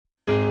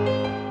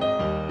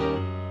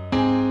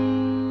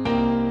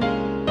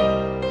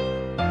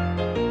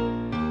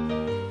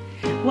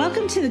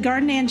Welcome to the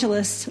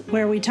Gardenangelists,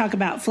 where we talk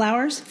about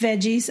flowers,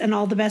 veggies, and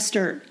all the best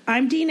dirt.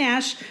 I'm Dee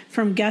Nash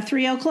from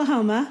Guthrie,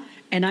 Oklahoma.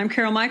 And I'm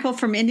Carol Michael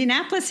from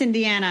Indianapolis,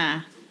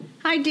 Indiana.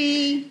 Hi,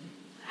 Dee.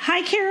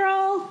 Hi,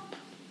 Carol.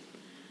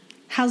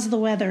 How's the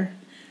weather?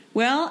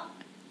 Well,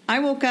 I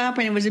woke up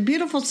and it was a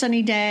beautiful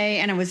sunny day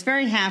and I was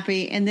very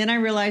happy. And then I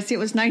realized it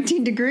was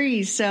 19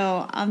 degrees,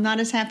 so I'm not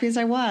as happy as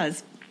I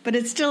was. But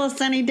it's still a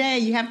sunny day.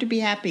 You have to be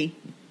happy.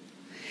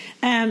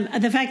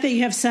 The fact that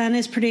you have sun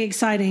is pretty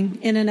exciting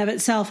in and of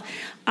itself.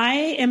 I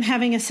am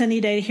having a sunny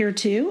day here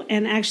too,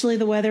 and actually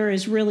the weather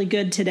is really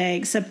good today,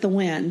 except the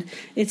wind.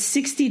 It's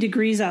 60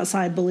 degrees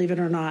outside, believe it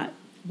or not.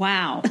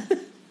 Wow.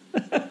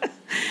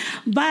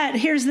 But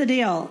here's the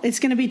deal. It's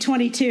going to be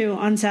 22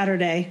 on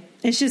Saturday.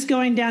 It's just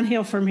going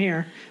downhill from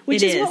here,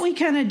 which is what we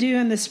kind of do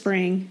in the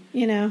spring,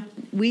 you know.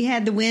 We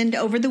had the wind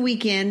over the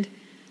weekend.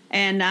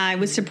 And I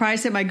was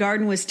surprised that my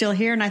garden was still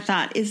here. And I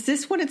thought, is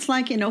this what it's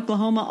like in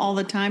Oklahoma all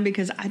the time?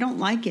 Because I don't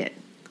like it.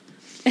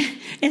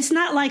 It's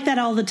not like that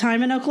all the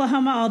time in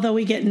Oklahoma, although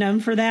we get known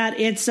for that.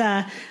 It's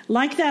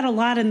like that a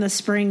lot in the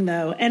spring,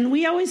 though. And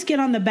we always get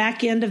on the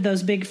back end of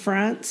those big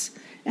fronts.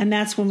 And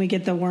that's when we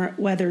get the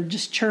weather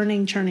just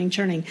churning.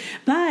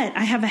 But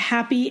I have a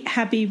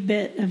happy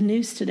bit of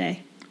news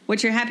today.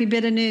 What's your happy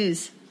bit of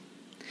news?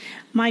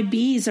 My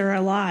bees are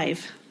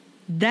alive.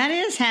 That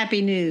is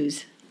happy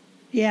news.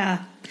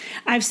 Yeah.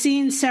 I've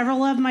seen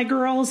several of my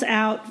girls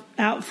out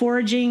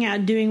foraging,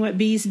 out doing what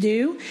bees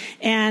do,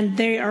 and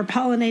they are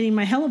pollinating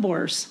my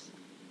hellebores.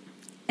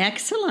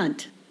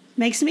 Excellent.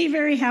 Makes me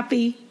very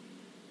happy.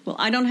 Well,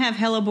 I don't have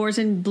hellebores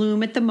in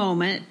bloom at the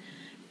moment,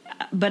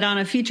 but on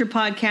a future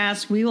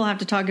podcast, we will have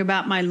to talk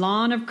about my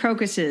lawn of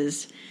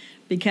crocuses,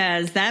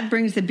 because that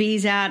brings the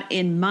bees out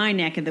in my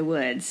neck of the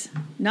woods.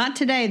 Not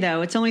today,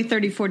 though. It's only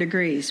 34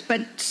 degrees,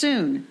 but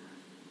soon.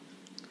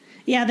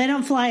 Yeah, they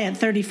don't fly at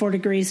 34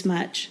 degrees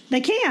much. They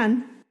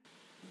can,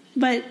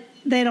 but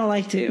they don't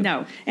like to.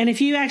 No. And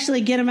if you actually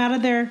get them out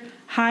of their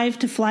hive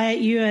to fly at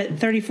you at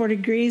 34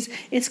 degrees,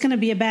 it's going to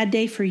be a bad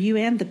day for you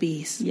and the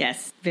bees.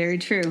 Yes, very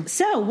true.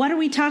 So what are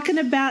we talking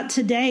about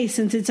today,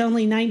 since it's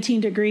only 19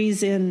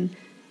 degrees in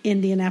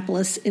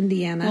Indianapolis,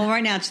 Indiana? Well,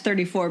 right now it's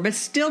 34, but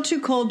still too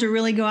cold to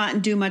really go out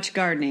and do much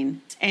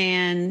gardening.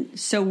 And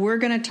so we're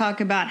going to talk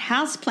about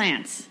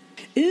houseplants.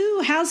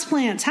 Ooh,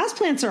 houseplants.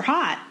 Houseplants are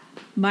hot.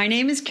 My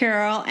name is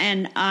Carol,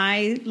 and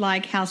I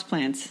like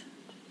houseplants.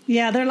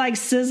 Yeah, they're like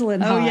sizzling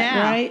hot,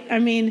 yeah. Right? I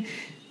mean,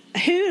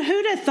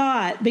 who'd have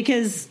thought?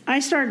 Because I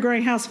started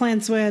growing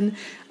houseplants when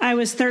I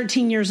was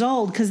 13 years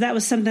old, because that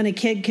was something a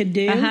kid could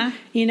do. Uh-huh.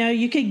 You know,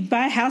 you could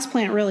buy a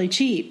houseplant really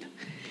cheap.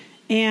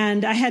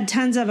 And I had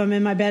tons of them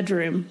in my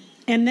bedroom.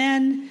 And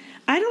then,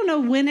 I don't know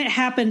when it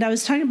happened. I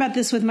was talking about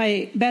this with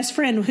my best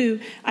friend,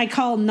 who I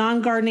call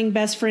non-gardening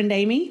best friend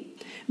Amy.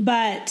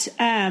 But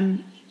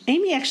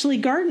Amy actually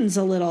gardens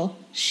a little.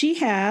 She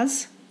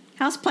has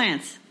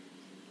houseplants.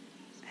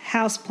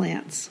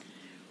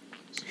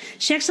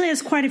 She actually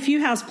has quite a few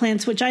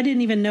houseplants, which I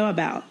didn't even know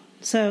about.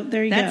 So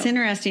there you go. That's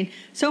interesting.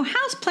 So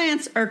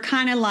houseplants are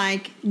kind of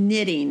like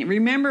knitting.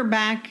 Remember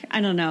back,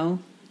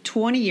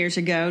 20 years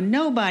ago,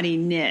 nobody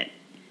knit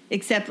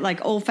except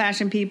like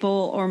old-fashioned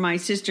people or my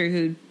sister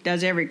who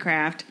does every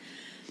craft.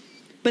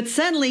 But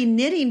suddenly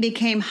knitting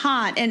became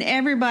hot and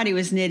everybody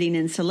was knitting,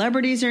 and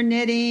celebrities are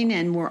knitting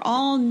and we're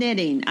all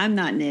knitting. I'm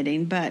not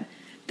knitting, but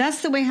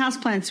that's the way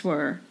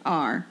houseplants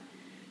are.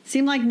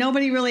 Seemed like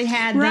nobody really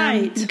had them.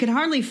 Right. You could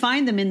hardly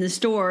find them in the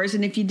stores,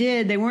 and if you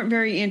did, they weren't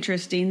very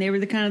interesting. They were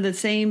the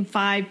same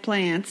 5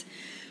 plants.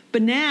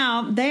 But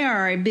now they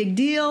are a big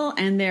deal,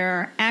 and there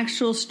are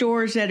actual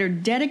stores that are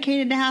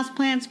dedicated to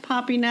houseplants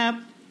popping up.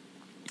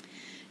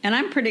 And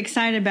I'm pretty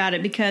excited about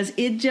it, because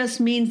it just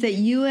means that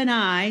you and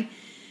I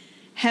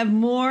have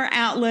more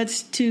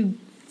outlets to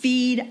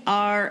feed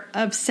our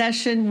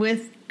obsession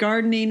with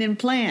gardening and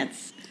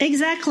plants.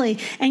 Exactly.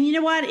 And you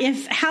know what?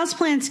 If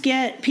houseplants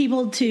get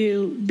people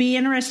to be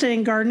interested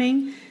in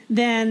gardening,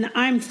 then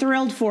I'm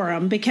thrilled for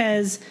them,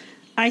 because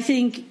I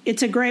think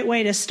it's a great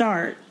way to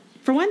start.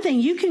 For one thing,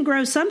 you can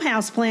grow some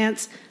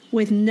houseplants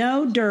with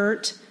no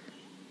dirt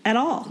at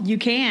all. You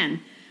can.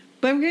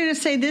 But I'm going to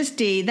say this,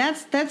 Dee.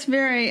 That's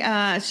very,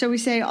 shall we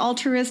say,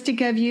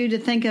 altruistic of you to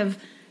think of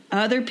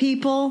other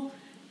people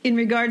in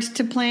regards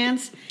to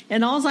plants.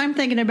 And all I'm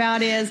thinking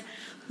about is,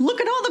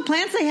 look at all the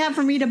plants they have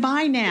for me to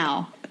buy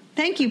now.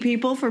 Thank you,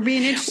 people, for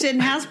being interested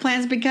in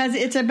houseplants, because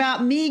it's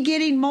about me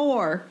getting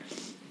more.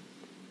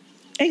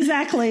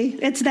 Exactly.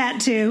 It's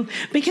that too.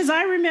 Because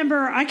I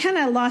remember I kind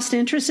of lost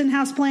interest in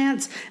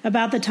houseplants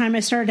about the time I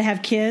started to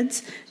have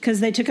kids, because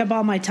they took up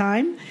all my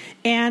time.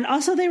 And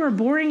also they were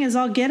boring as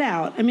all get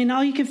out. I mean,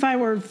 all you could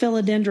find were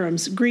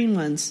philodendrons, green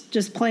ones,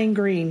 just plain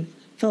green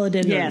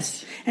philodendrons.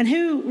 Yes. And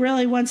who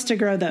really wants to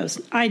grow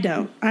those? I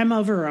don't. I'm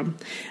over them.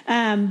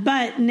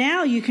 But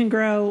now you can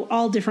grow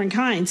all different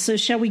kinds. So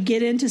shall we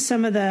get into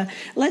some of the...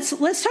 Let's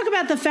talk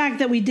about the fact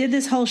that we did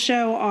this whole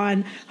show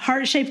on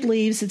heart-shaped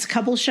leaves. It's a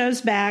couple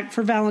shows back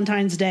for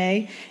Valentine's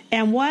Day.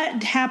 And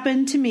what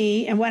happened to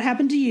me and what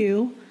happened to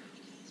you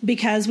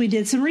because we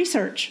did some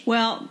research.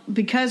 Well,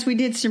 because we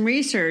did some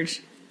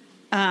research,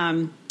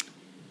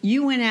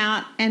 you went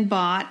out and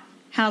bought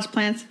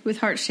houseplants with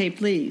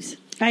heart-shaped leaves.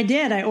 I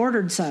did. I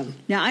ordered some.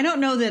 Now, I don't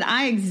know that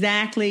I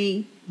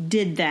exactly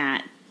did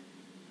that,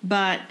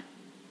 but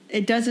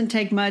it doesn't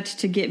take much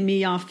to get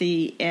me off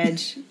the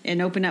edge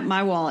and open up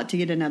my wallet to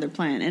get another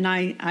plant. And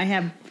I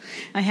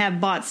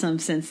have bought some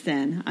since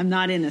then. I'm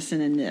not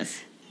innocent in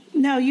this.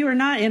 No, you are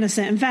not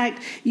innocent. In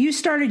fact, you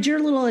started your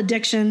little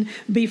addiction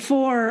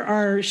before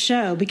our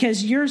show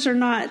because yours are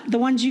not, the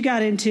ones you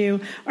got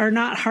into are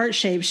not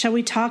heart-shaped. Shall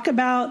we talk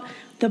about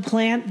the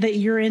plant that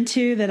you're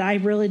into that I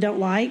really don't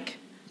like?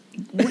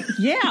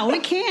 Yeah, we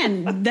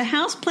can. The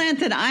house plant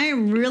that I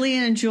am really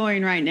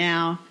enjoying right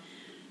now,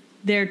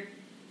 their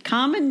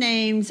common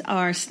names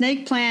are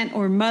snake plant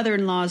or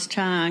mother-in-law's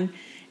tongue,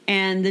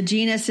 and the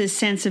genus is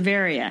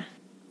Sansevieria.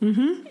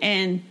 Mm-hmm.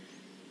 And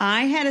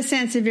I had a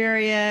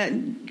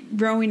Sansevieria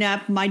growing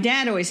up. My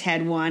dad always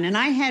had one, and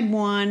I had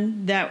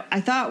one that I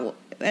thought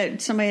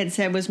somebody had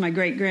said was my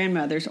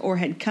great-grandmother's or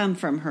had come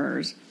from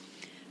hers.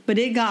 But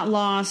it got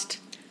lost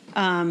in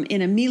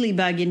a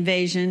mealybug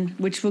invasion,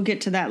 which we'll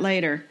get to that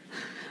later.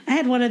 I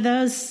had one of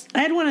those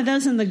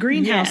in the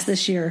greenhouse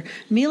this year.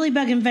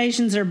 Mealybug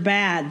invasions are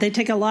bad. They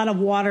take a lot of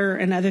water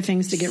and other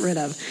things to get rid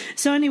of.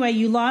 So anyway,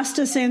 you lost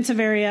a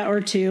Sansevieria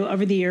or two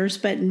over the years,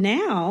 but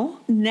now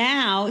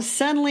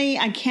suddenly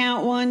I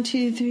count 1,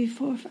 2, 3,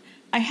 4, 5.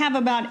 I have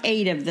about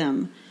 8 of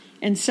them.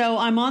 And so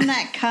I'm on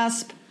that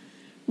cusp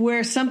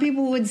where some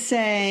people would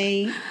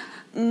say,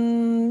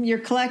 you're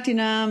collecting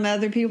them.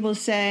 Other people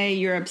say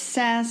you're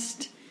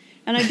obsessed.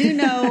 And I do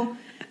know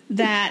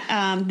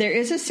that there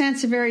is a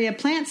Sansevieria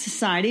plant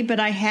society, but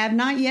I have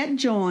not yet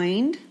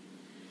joined.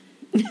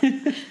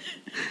 And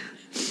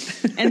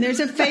there's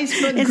a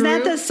Facebook group.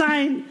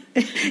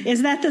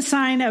 Is that the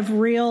sign of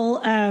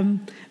real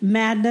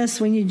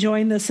madness when you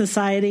join the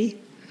society?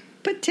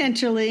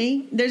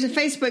 Potentially. There's a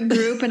Facebook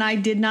group, and I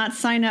did not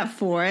sign up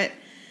for it.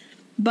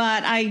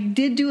 But I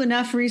did do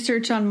enough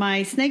research on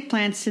my snake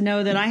plants to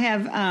know that I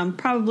have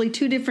probably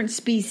 2 different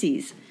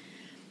species.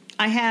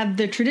 I have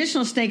the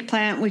traditional snake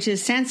plant, which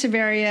is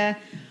Sansevieria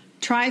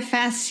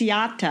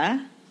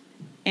trifasciata,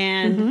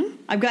 and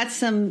I've got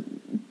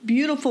some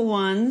beautiful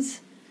ones.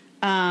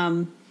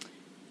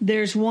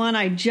 There's one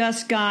I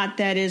just got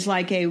that is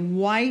like a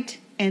white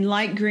and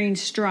light green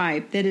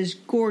stripe that is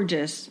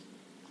gorgeous,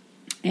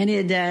 and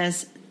it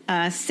is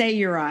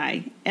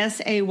Sayuri,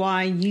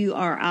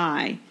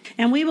 Sayuri.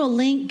 And we will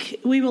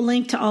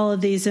link to all of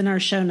these in our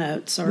show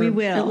notes, or we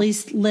will at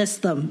least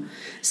list them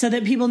so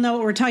that people know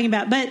what we're talking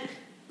about. But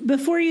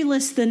before you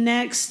list the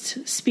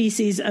next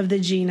species of the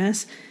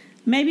genus,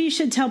 maybe you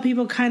should tell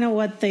people kind of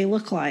what they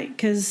look like.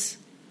 Because,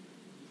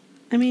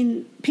 I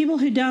mean, people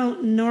who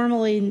don't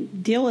normally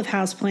deal with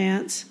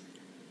houseplants,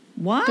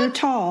 they're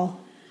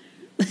tall.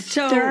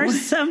 So there are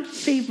some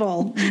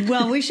people.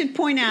 Well, we should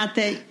point out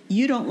that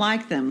you don't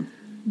like them.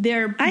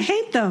 I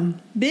hate them.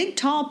 Big,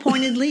 tall,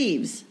 pointed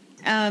leaves.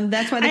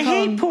 That's why I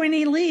hate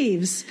pointy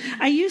leaves.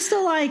 I used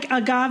to like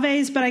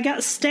agaves, but I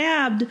got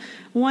stabbed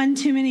one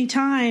too many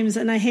times,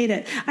 and I hate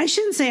it. I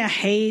shouldn't say I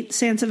hate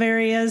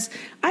Sansevierias.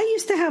 I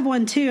used to have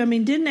one too. I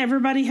mean, didn't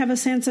everybody have a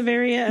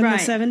Sansevieria in the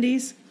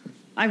 70s?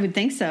 I would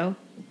think so.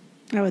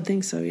 I would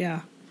think so,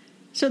 yeah.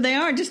 So they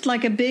are just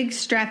like a big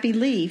strappy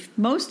leaf,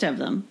 most of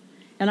them.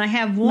 And I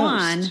have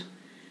one.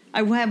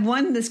 I have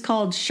one that's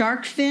called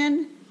shark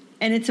fin,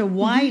 and it's a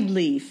wide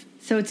leaf.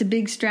 So it's a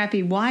big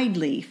strappy wide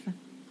leaf.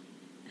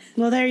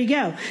 Well, there you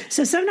go.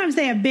 So sometimes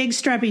they have big,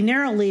 strappy,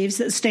 narrow leaves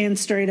that stand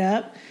straight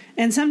up,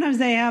 and sometimes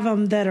they have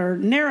them that are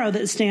narrow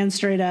that stand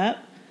straight up.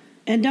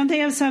 And don't they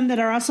have some that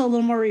are also a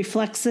little more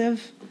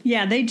reflexive?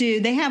 Yeah, they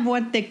do. They have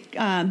what the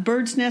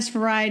bird's nest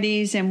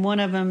varieties, and one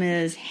of them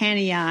is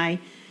Hanii,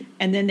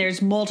 and then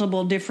there's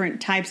multiple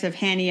different types of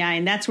Hanii,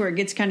 and that's where it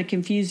gets kind of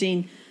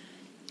confusing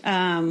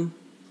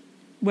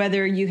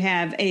whether you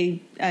have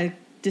a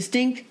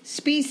distinct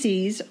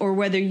species or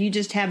whether you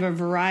just have a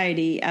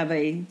variety of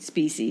a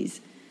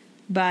species.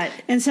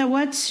 And so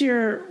what's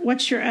your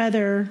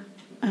other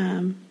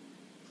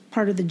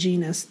part of the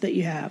genus that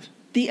you have?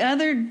 The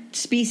other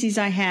species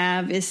I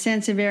have is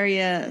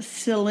Sansevieria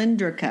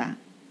cylindrica.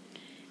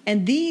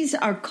 And these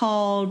are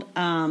called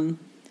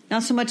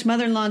not so much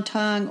mother-in-law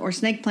tongue or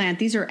snake plant.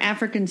 These are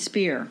African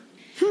spear.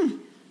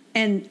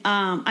 And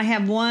I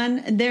have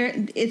one there.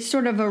 It's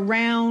sort of a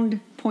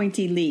round,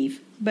 pointy leaf,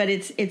 but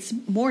it's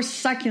more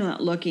succulent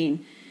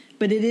looking,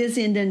 but it is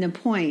in a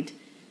point.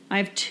 I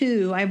have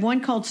 2. I have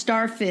one called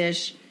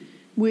Starfish,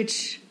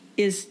 which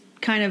is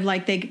kind of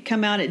like they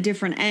come out at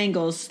different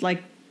angles,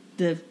 like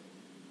the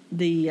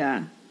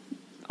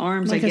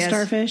arms, like I guess. Like a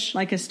starfish?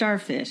 Like a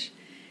starfish.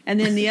 And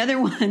then the other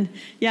one,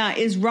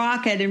 is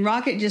Rocket, and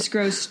Rocket just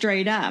grows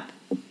straight up.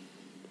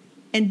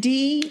 And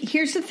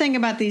here's the thing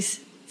about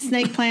these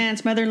snake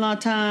plants, mother-in-law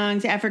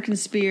tongues, African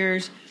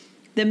spears,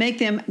 that make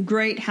them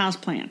great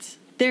houseplants.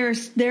 They're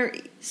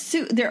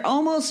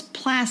almost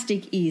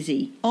plastic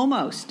easy,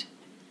 almost.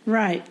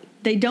 Right.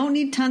 They don't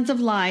need tons of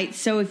light,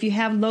 so if you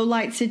have low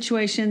light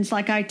situations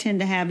like I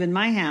tend to have in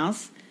my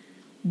house,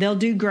 they'll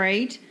do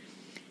great.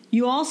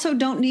 You also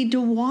don't need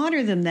to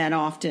water them that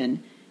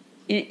often.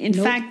 In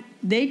Nope. fact,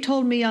 they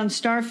told me on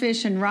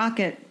Starfish and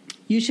Rocket,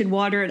 you should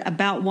water it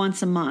about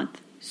once a month.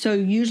 So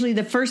usually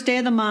the first day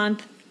of the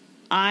month,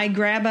 I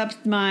grab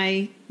up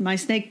my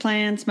snake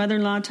plants,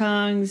 mother-in-law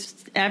tongues,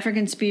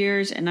 African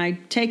spears, and I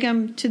take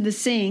them to the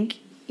sink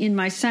in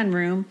my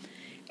sunroom,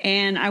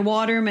 and I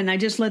water them, and I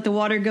just let the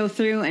water go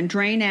through and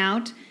drain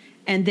out,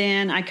 and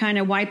then I kind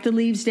of wipe the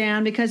leaves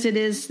down because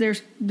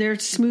they're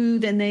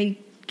smooth and they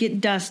get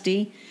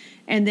dusty,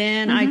 and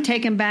then I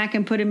take them back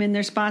and put them in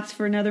their spots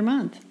for another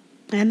month.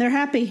 And they're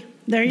happy.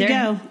 There you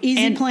go.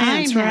 Easy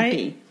plants, I'm right?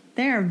 Happy.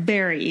 They're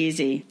very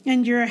easy.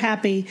 And you're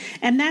happy.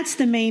 And that's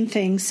the main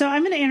thing. So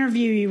I'm going to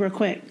interview you real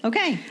quick.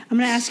 Okay. I'm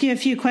going to ask you a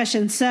few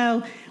questions.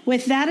 So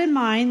with that in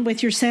mind,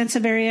 with your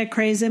Sansevieria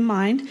craze in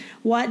mind,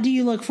 what do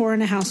you look for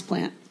in a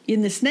houseplant?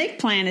 In the snake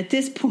plant, at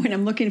this point,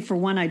 I'm looking for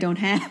one I don't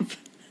have.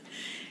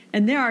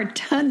 And there are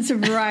tons of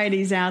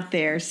varieties out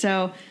there.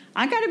 So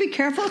I got to be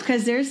careful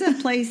because there's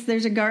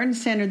a garden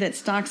center that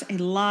stocks a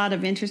lot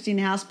of interesting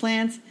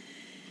houseplants.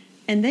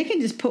 And they can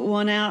just put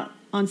one out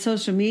on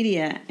social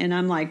media, and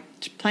I'm like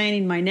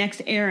planning my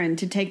next errand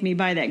to take me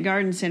by that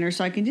garden center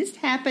so I can just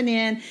happen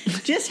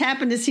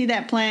to see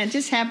that plant,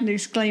 just happen to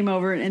exclaim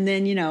over it, and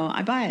then,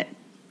 I buy it.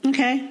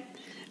 Okay.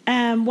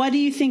 What do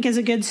you think is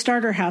a good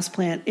starter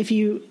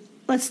houseplant?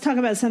 Let's talk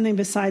about something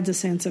besides a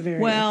Sansevieria.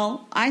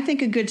 Well, I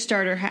think a good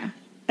starter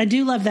I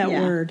do love that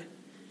word.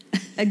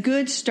 A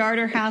good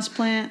starter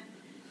houseplant,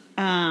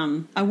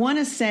 I want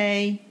to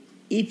say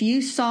if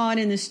you saw it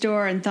in the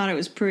store and thought it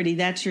was pretty,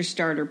 that's your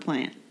starter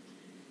plant.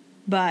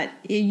 But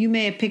you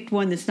may have picked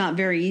one that's not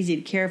very easy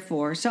to care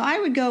for. So I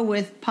would go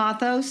with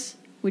pothos,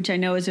 which I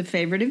know is a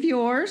favorite of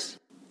yours.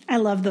 I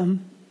love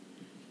them.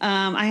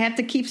 I have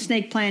to keep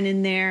snake plant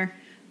in there.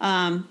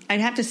 I'd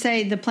have to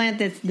say the plant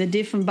that's the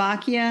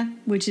Dieffenbachia,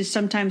 which is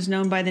sometimes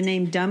known by the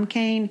name dumb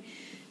cane,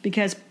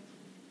 because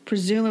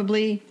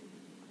presumably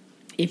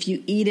if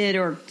you eat it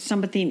or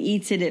something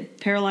eats it, it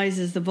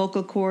paralyzes the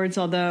vocal cords,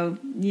 although,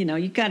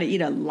 you've got to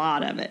eat a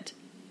lot of it.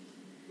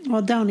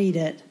 Well, don't eat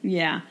it.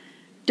 Yeah,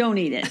 don't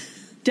eat it.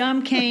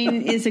 Dumb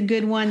cane is a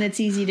good one that's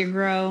easy to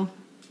grow.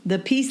 The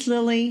peace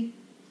lily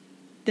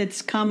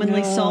that's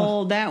commonly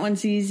sold, that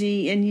one's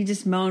easy, and you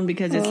just moan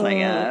because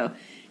it's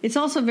it's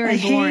also very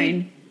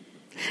boring.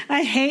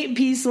 I hate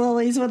peace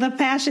lilies with a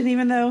passion,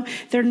 even though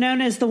they're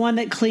known as the one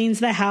that cleans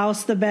the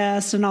house the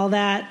best and all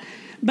that.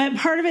 But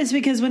part of it is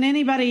because when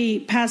anybody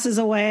passes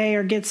away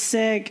or gets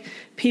sick,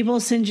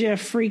 people send you a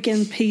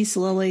freaking peace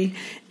lily.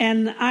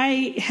 And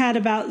I had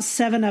about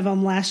 7 of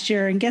them last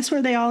year. And guess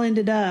where they all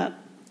ended up?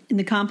 In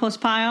the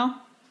compost pile?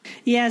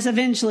 Yes,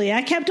 eventually.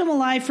 I kept them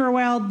alive for a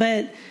while,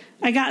 but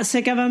I got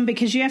sick of them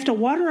because you have to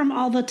water them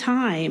all the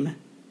time.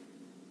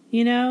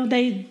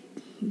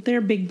 They're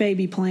big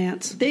baby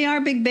plants. They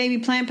are big baby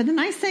plant. But the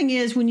nice thing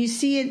is when you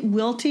see it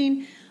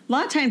wilting, a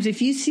lot of times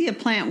if you see a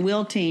plant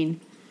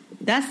wilting,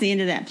 that's the end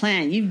of that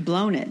plant. You've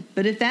blown it.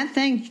 But if that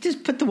thing, you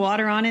just put the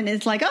water on it and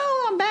it's like,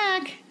 I'm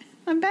back.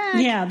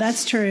 Yeah,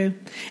 that's true.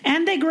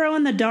 And they grow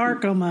in the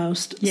dark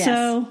almost. Yes.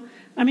 So,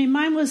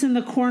 mine was in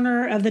the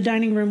corner of the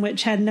dining room,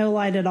 which had no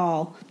light at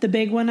all. The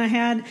big one I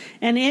had.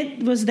 And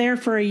it was there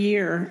for a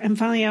year. And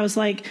finally I was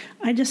like,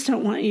 I just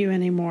don't want you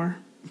anymore.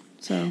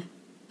 So.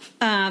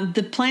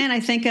 The plant I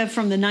think of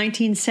from the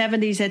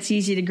 1970s that's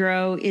easy to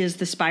grow is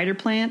the spider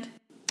plant.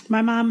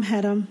 My mom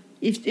had them.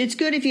 It's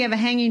good if you have a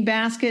hanging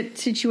basket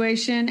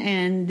situation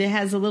and it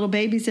has the little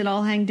babies that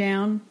all hang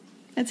down.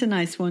 That's a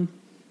nice one.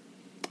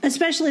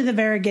 Especially the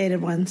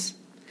variegated ones.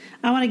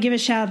 I want to give a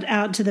shout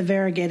out to the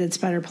variegated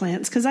spider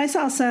plants because I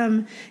saw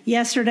some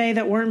yesterday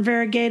that weren't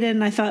variegated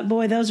and I thought,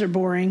 boy, those are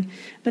boring.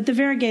 But the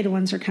variegated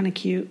ones are kind of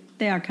cute.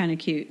 They are kind of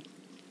cute.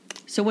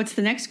 So what's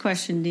the next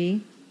question,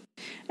 Dee?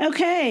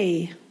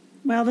 Okay.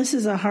 Well, this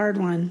is a hard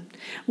one.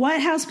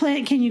 What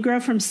houseplant can you grow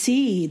from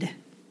seed?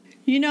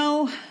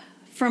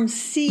 From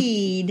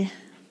seed,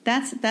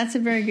 that's a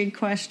very good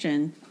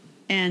question.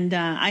 And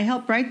I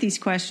helped write these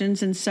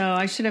questions, and so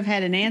I should have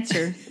had an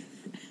answer.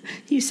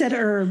 You said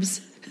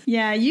herbs.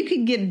 Yeah, you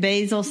could get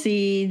basil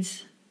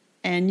seeds,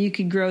 and you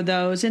could grow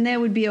those, and they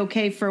would be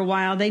okay for a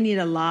while. They need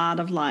a lot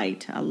of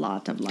light.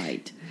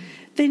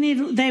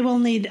 They will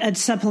need a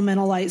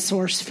supplemental light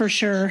source for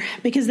sure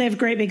because they have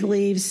great big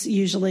leaves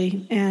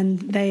usually, and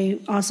they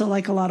also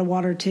like a lot of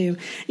water too.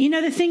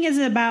 The thing is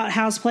about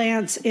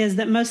houseplants is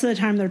that most of the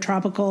time they're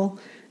tropical,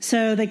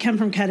 so they come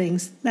from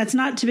cuttings. That's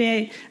not to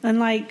be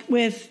unlike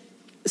with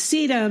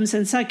sedums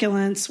and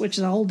succulents, which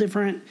is a whole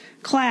different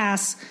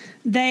class.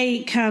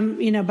 They come,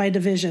 by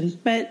division,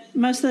 but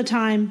most of the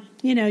time,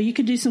 you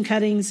could do some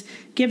cuttings,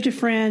 give to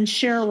friends,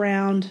 share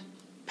around,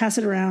 pass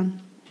it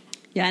around.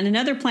 Yeah, and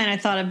another plant I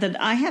thought of that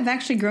I have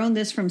actually grown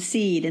this from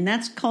seed, and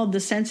that's called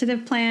the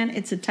sensitive plant.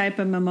 It's a type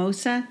of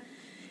mimosa,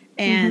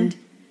 and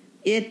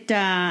it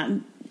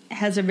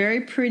has a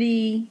very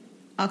pretty,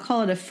 I'll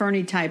call it a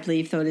ferny type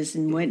leaf, though it is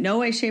in no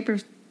way, shape, or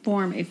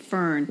form a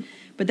fern.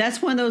 But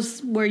that's one of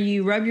those where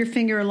you rub your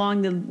finger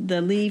along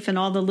the leaf and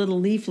all the little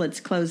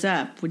leaflets close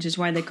up, which is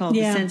why they call it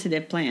the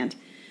sensitive plant.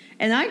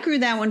 And I grew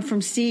that one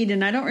from seed,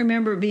 and I don't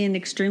remember it being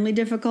extremely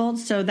difficult.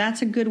 So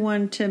that's a good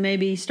one to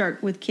maybe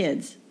start with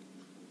kids.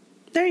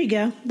 There you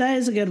go. That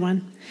is a good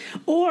one.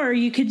 Or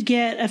you could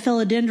get a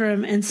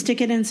philodendron and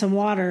stick it in some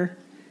water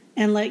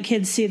and let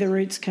kids see the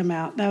roots come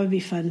out. That would be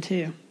fun,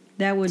 too.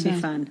 That would be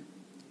fun.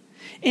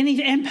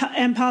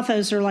 And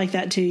pothos are like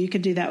that, too. You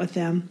could do that with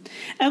them.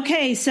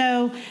 Okay,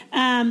 so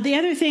the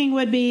other thing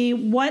would be,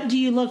 what do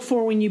you look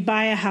for when you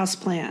buy a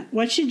houseplant?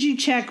 What should you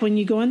check when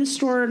you go in the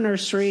store or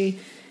nursery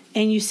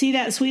and you see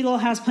that sweet little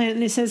houseplant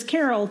and it says,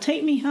 Carol,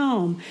 take me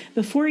home,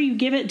 before you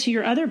give it to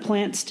your other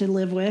plants to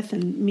live with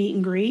and meet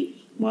and greet?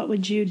 What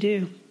would you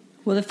do?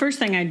 Well, the first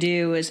thing I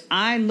do is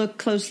I look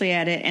closely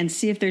at it and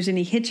see if there's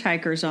any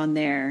hitchhikers on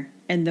there.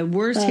 And the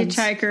worst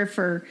hitchhiker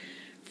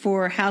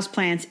for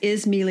houseplants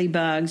is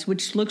mealybugs,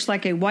 which looks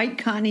like a white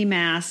cottony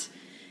mass,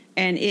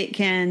 and it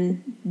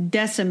can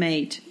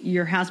decimate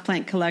your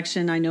houseplant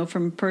collection. I know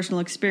from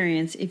personal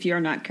experience if you're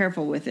not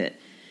careful with it.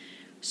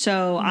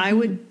 So I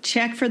would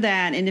check for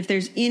that, and if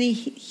there's any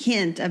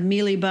hint of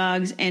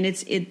mealybugs, and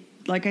it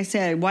like I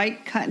said,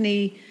 white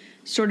cottony,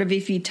 sort of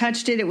if you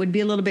touched it, it would be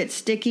a little bit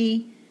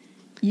sticky.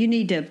 You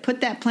need to put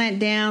that plant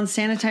down,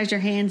 sanitize your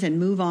hands, and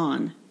move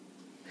on.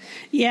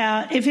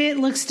 Yeah, if it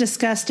looks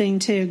disgusting,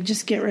 too,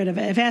 just get rid of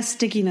it. If it has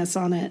stickiness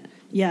on it,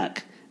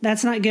 yuck.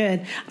 That's not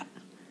good.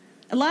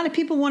 A lot of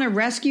people want to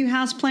rescue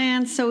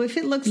houseplants, so if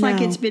it looks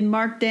like it's been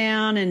marked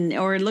down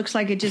or it looks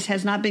like it just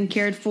has not been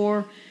cared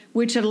for,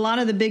 which at a lot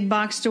of the big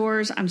box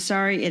stores, I'm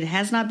sorry, it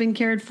has not been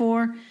cared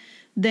for,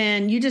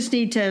 then you just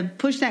need to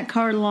push that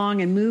cart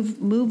along and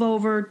move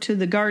over to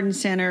the garden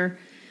center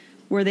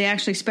where they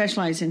actually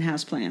specialize in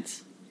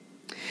houseplants.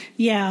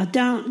 Yeah,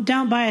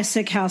 don't buy a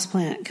sick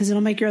houseplant, because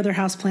it'll make your other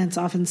houseplants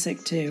often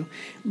sick too,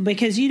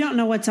 because you don't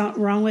know what's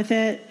wrong with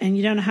it and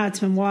you don't know how it's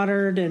been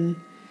watered and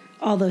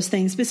all those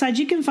things. Besides,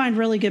 you can find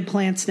really good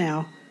plants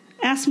now.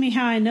 Ask me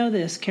how I know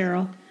this,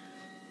 Carol.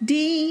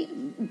 Dee,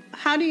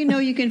 how do you know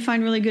you can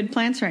find really good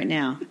plants right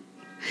now?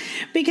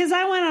 Because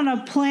I went on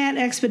a plant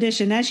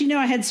expedition. As you know,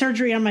 I had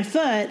surgery on my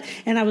foot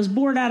and I was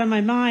bored out of my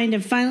mind.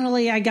 And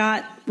finally, I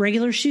got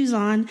regular shoes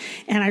on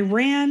and I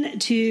ran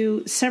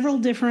to several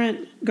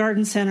different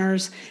garden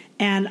centers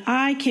and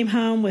I came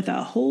home with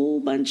a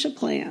whole bunch of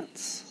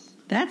plants.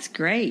 That's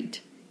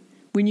great.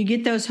 When you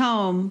get those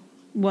home,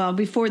 well,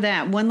 before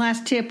that, one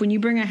last tip. When you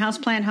bring a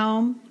houseplant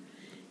home,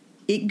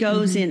 it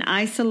goes in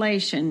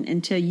isolation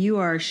until you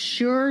are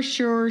sure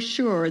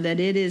that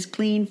it is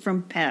clean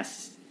from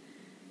pests.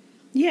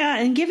 Yeah,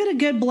 and give it a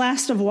good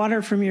blast of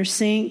water from your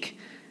sink.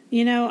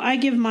 You know, I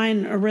give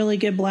mine a really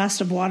good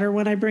blast of water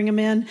when I bring them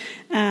in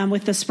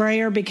with the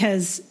sprayer,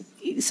 because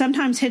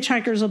sometimes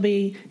hitchhikers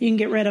you can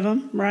get rid of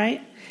them,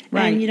 right?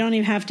 Right. And you don't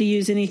even have to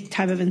use any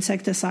type of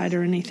insecticide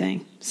or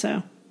anything.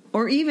 So,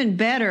 or even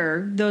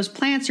better, those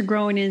plants are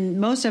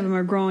most of them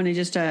are growing in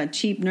just a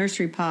cheap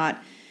nursery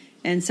pot.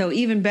 And so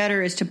even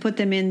better is to put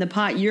them in the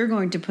pot you're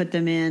going to put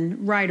them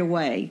in right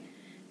away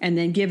and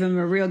then give them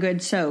a real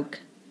good soak.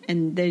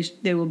 And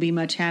they will be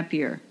much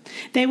happier.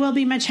 They will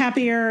be much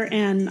happier,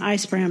 and I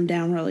spray them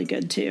down really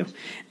good too,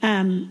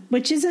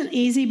 which isn't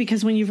easy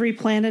because when you've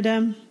replanted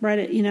them, right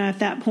at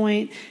that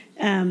point,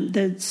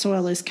 the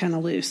soil is kind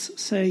of loose.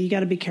 So you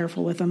got to be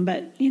careful with them.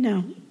 But,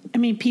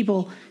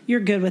 people, you're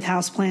good with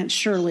houseplants.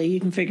 Surely you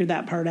can figure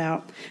that part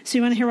out. So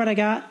you want to hear what I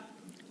got?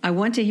 I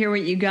want to hear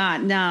what you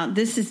got. Now,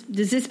 does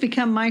this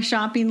become my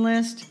shopping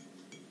list?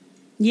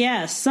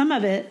 Yes, some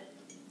of it.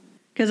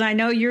 Because I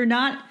know you're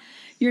not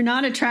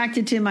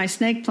attracted to my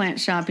snake plant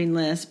shopping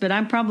list, but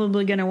I'm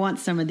probably going to want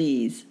some of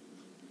these.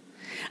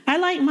 I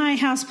like my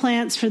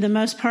houseplants for the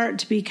most part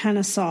to be kind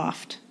of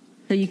soft.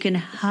 So you can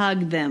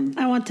hug them.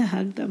 I want to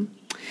hug them.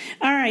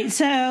 All right.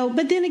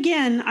 But then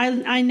again,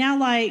 I now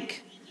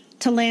like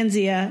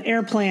Tillandsia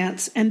air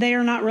plants, and they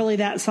are not really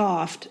that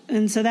soft.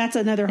 And so that's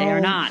another whole. They are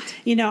not.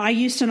 I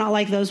used to not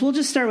like those. We'll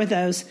just start with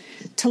those.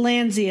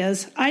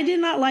 Tillandsias. I did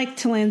not like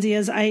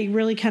Tillandsias. I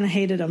really kind of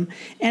hated them.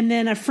 And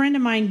then a friend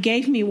of mine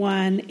gave me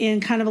one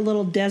in kind of a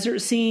little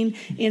desert scene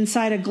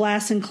inside a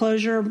glass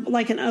enclosure,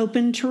 like an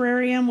open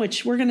terrarium,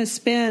 which we're going to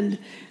spend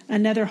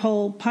another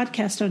whole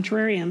podcast on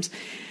terrariums.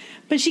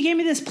 But she gave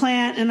me this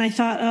plant, and I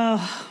thought,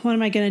 oh, what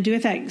am I going to do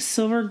with that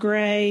silver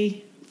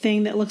gray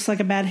thing that looks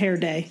like a bad hair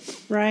day,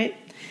 right?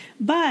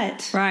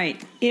 But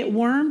it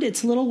wormed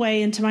its little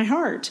way into my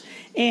heart,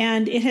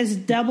 and it has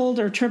doubled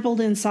or tripled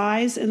in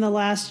size in the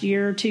last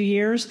year or 2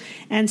 years.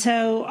 And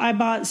so I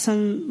bought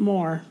some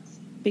more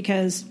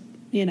because,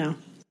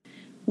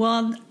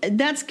 Well,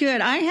 that's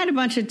good. I had a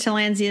bunch of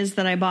Tillandsias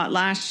that I bought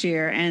last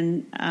year,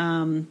 and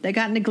they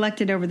got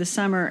neglected over the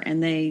summer,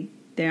 and they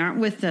aren't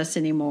with us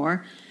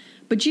anymore.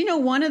 But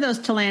one of those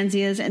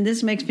Tillandsias, and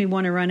this makes me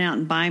want to run out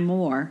and buy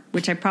more,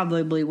 which I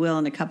probably will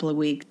in a couple of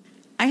weeks.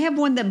 I have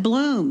one that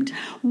bloomed.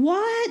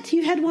 What?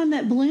 You had one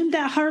that bloomed?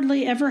 That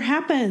hardly ever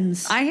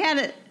happens. I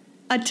had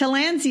a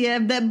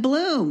Tillandsia that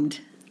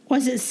bloomed.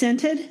 Was it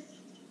scented?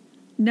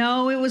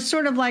 No, it was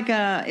sort of like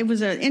it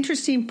was an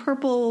interesting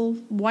purple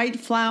white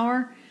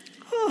flower.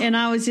 Oh. And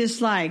I was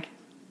just like,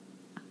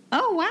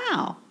 oh,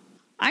 wow,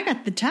 I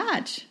got the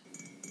touch.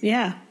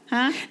 Yeah.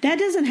 Huh? That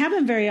doesn't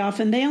happen very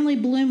often. They only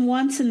bloom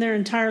once in their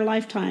entire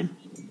lifetime.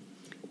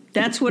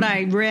 That's what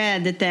I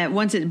read, that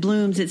once it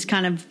blooms, it's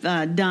kind of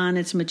done.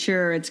 It's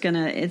mature.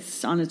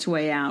 It's on its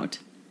way out.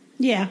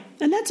 Yeah,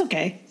 and that's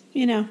okay.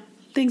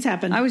 Things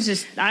happen. I was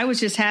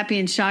just happy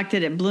and shocked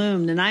that it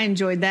bloomed, and I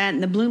enjoyed that.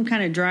 And the bloom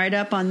kind of dried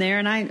up on there,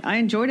 and I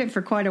enjoyed it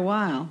for quite a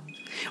while.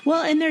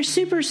 Well, and they're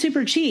super,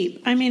 super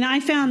cheap. I mean, I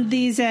found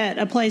these at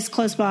a place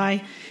close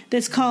by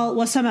that's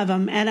called, some of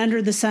them at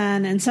Under the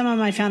Sun, and some of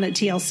them I found at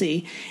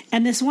TLC.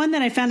 And this one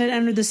that I found at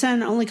Under the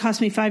Sun only cost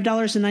me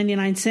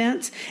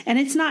 $5.99. And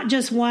it's not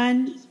just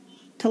one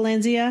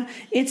Tillandsia.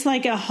 It's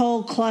like a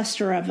whole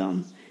cluster of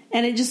them.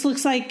 And it just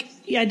looks like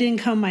I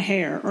didn't comb my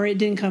hair, or it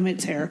didn't comb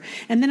its hair.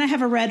 And then I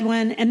have a red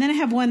one, and then I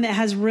have one that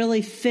has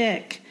really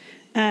thick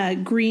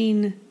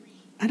green,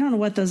 I don't know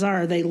what those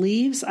are. Are they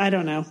leaves? I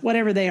don't know.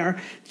 Whatever they are.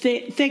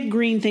 Thick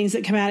green things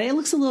that come out. It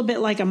looks a little bit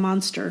like a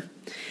monster.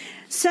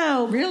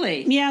 So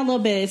really? Yeah, a little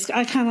bit.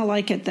 I kind of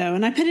like it, though.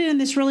 And I put it in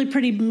this really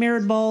pretty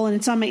mirrored bowl, and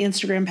it's on my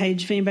Instagram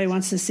page if anybody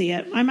wants to see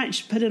it. I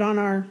might put it on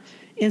our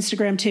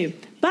Instagram, too.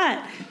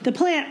 But the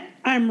plant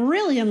I'm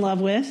really in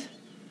love with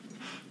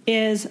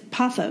is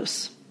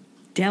pothos.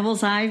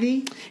 Devil's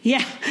ivy?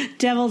 Yeah,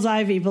 devil's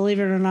ivy, believe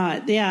it or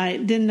not. Yeah, I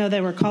didn't know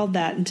they were called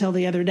that until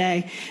the other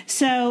day.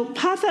 So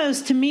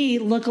pothos, to me,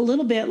 look a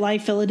little bit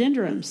like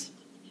philodendrons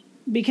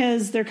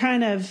because they're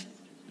kind of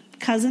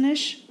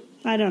cousinish.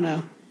 I don't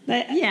know.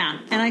 Yeah,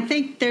 and I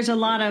think there's a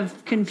lot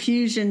of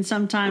confusion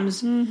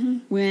sometimes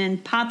when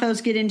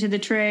pothos get into the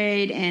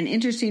trade and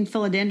interesting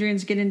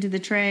philodendrons get into the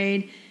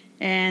trade,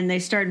 and they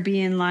start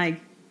being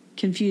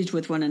confused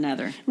with one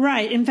another.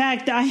 Right. In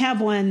fact, I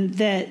have one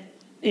that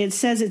it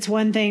says it's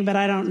one thing, but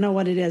I don't know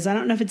what it is. I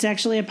don't know if it's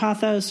actually a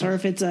pothos or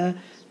if it's a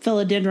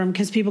philodendron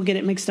because people get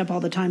it mixed up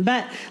all the time.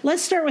 But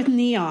let's start with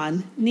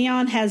neon.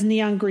 Neon has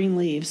neon green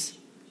leaves.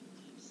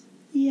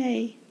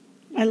 Yay.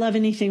 I love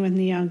anything with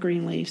neon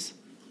green leaves.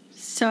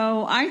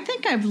 So I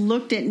think I've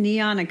looked at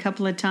neon a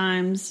couple of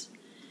times,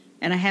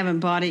 and I haven't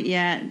bought it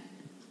yet,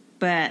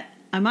 but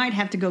I might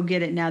have to go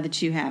get it now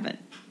that you have it.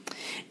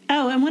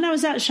 Oh, and when I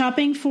was out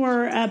shopping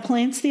for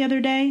plants the other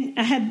day,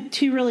 I had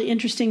two really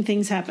interesting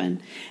things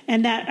happen.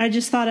 And that I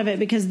just thought of it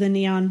because of the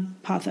neon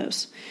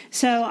pothos.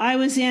 So I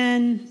was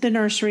in the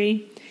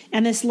nursery,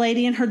 and this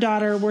lady and her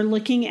daughter were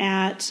looking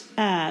at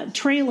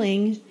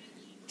trailing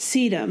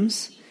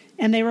sedums,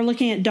 and they were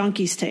looking at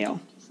donkey's tail,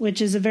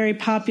 which is a very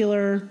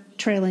popular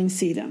trailing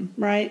sedum,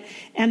 right?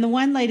 And the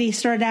one lady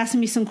started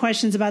asking me some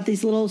questions about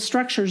these little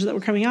structures that were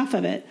coming off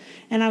of it.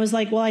 And I was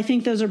like, well, I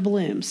think those are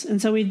blooms.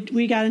 And so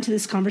we got into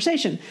this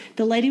conversation.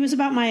 The lady was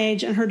about my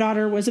age, and her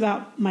daughter was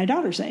about my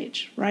daughter's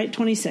age, right?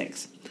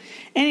 26.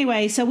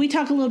 Anyway, so we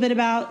talk a little bit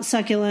about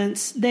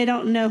succulents. They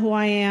don't know who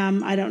I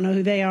am. I don't know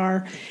who they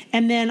are.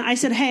 And then I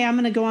said, hey, I'm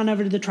going to go on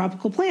over to the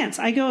tropical plants.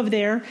 I go over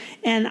there,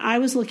 and I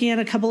was looking at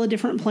a couple of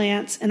different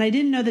plants, and I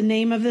didn't know the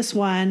name of this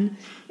one.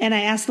 And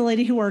I asked the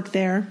lady who worked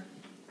there,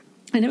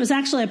 and it was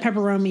actually a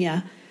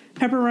peperomia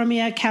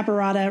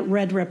caparata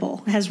red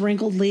ripple. It has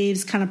wrinkled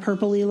leaves, kind of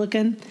purpley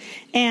looking.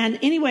 And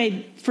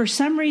anyway, for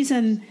some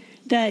reason,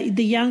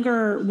 the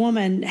younger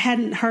woman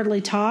hadn't hardly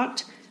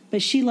talked,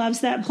 but she loves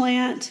that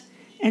plant.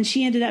 And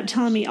she ended up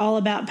telling me all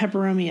about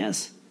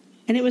peperomias.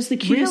 And it was the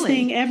cutest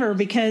thing ever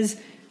because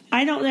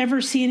I don't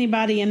ever see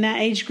anybody in that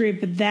age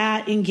group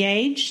that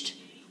engaged,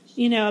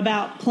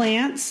 about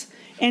plants.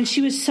 And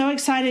she was so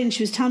excited, and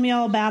she was telling me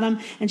all about them,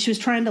 and she was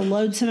trying to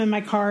load some in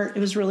my cart.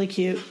 It was really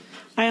cute.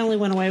 I only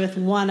went away with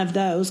one of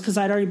those because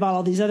I'd already bought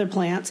all these other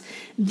plants.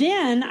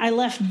 Then I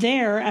left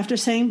there after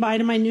saying bye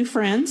to my new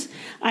friends.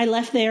 I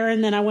left there,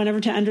 and then I went over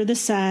to Under the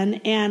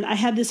Sun, and I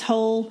had this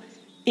whole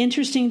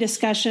interesting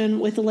discussion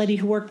with the lady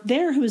who worked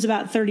there who was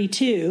about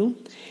 32,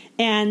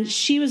 and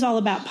she was all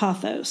about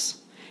pothos.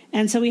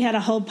 And so we had a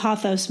whole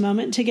pothos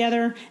moment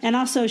together. And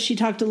also she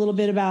talked a little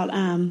bit about,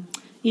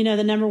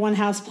 the number one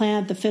house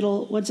plant, the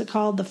fiddle, what's it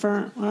called? The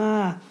fern.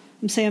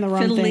 I'm saying the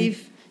wrong fiddle thing.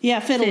 Leaf. Yeah,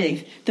 fiddle fig.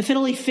 leaf. The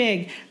fiddle leaf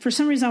fig. For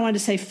some reason, I wanted to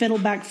say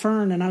fiddleback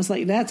fern, and I was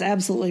like, that's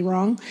absolutely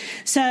wrong.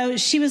 So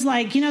she was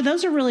like,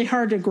 those are really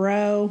hard to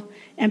grow,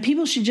 and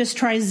people should just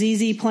try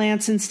ZZ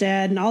plants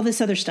instead and all this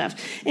other stuff.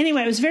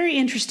 Anyway, it was very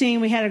interesting.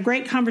 We had a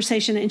great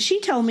conversation, and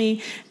she told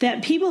me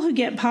that people who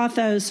get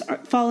pothos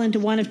fall into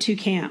one of two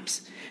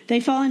camps. They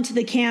fall into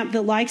the camp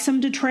that likes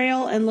them to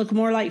trail and look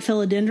more like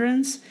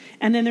philodendrons,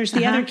 and then there's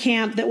the other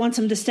camp that wants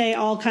them to stay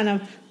all kind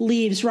of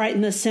leaves right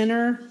in the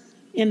center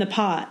in the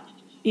pot.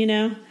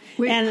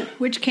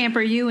 Which camp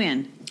are you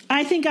in?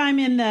 I think I'm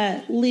in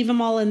the leave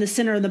them all in the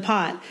center of the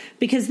pot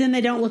because then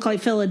they don't look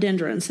like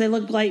philodendrons. They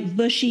look like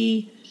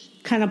bushy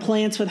kind of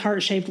plants with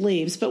heart-shaped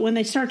leaves. But when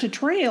they start to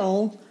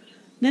trail,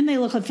 then they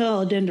look like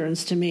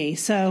philodendrons to me.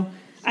 So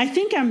I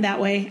think I'm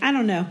that way. I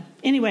don't know.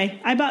 Anyway,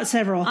 I bought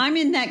several.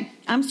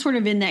 I'm sort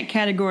of in that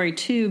category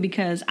too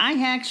because I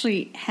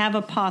actually have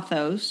a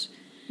pothos.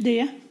 Do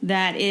you?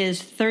 That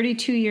is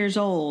 32 years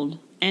old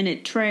and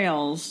it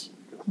trails.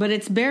 But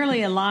it's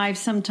barely alive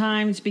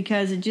sometimes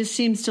because it just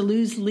seems to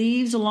lose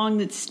leaves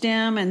along its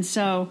stem. And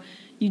so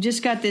you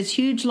just got this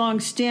huge long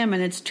stem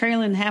and it's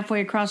trailing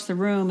halfway across the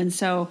room. And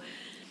so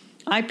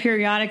I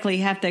periodically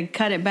have to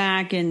cut it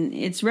back, and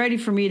it's ready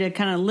for me to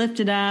kind of lift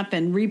it up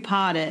and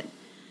repot it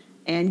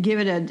and give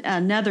it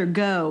another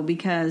go,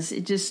 because they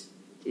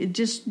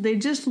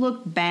just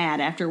look bad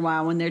after a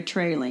while when they're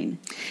trailing.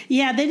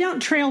 Yeah, they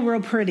don't trail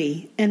real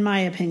pretty, in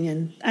my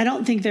opinion. I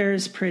don't think they're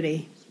as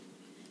pretty.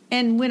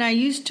 And when I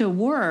used to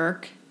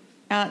work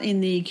out in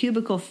the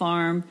cubicle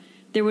farm,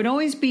 there would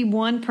always be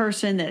one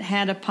person that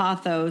had a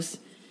pothos,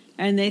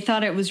 and they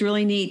thought it was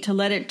really neat to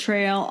let it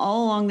trail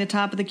all along the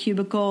top of the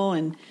cubicle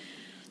and,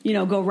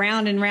 go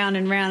round and round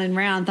and round and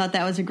round. Thought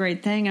that was a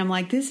great thing. I'm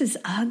like, this is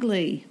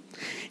ugly.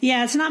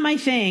 Yeah, it's not my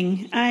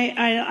thing.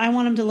 I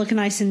want them to look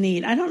nice and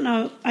neat. I don't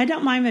know. I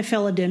don't mind my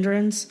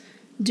philodendrons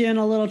doing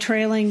a little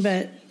trailing,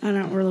 but I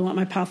don't really want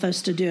my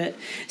pothos to do it.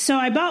 So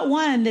I bought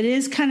one that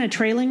is kind of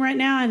trailing right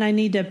now, and I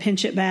need to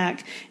pinch it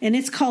back. And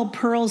it's called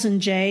Pearls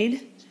and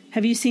Jade.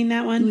 Have you seen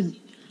that one?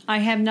 I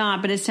have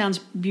not, but it sounds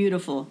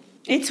beautiful.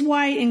 It's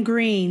white and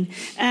green.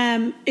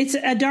 It's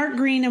a dark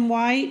green and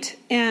white.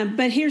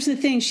 But here's the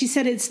thing. She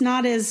said it's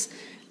not as...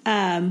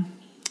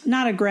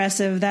 not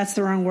aggressive, that's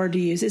the wrong word to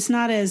use. It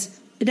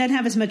doesn't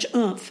have as much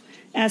oomph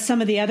as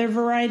some of the other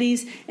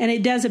varieties, and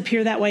it does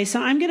appear that way.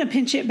 So I'm going to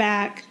pinch it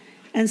back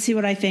and see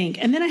what I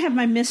think. And then I have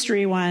my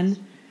mystery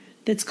one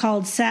that's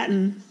called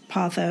Satin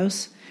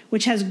Pothos,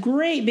 which has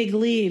great big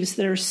leaves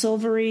that are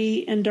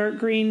silvery and dark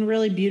green,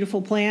 really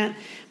beautiful plant.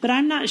 But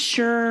I'm not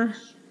sure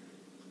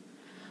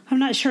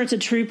it's a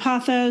true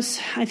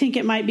pothos. I think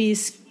it might be,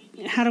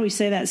 how do we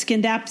say that,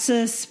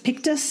 Scindapsus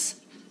pictus?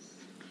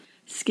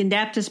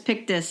 Scindaptus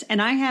pictus.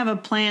 And I have a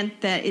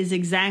plant that is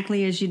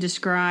exactly as you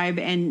describe,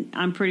 and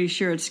I'm pretty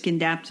sure it's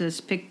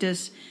Scindaptus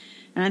pictus.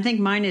 And I think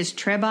mine is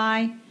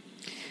Trebi,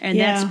 and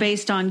that's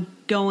based on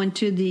going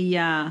to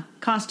the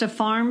Costa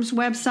Farms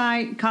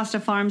website. Costa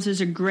Farms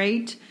is a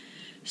great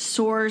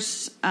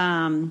source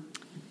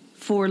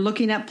for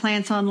looking up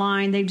plants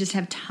online. They just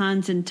have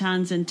tons and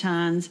tons and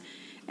tons.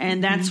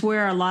 And that's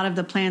where a lot of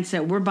the plants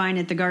that we're buying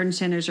at the garden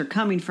centers are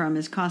coming from,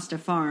 is Costa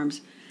Farms.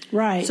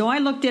 Right. So I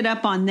looked it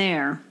up on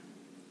there.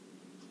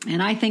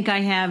 And I think I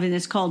have, and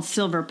it's called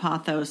Silver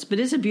Pothos.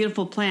 But it's a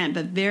beautiful plant,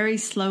 but very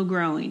slow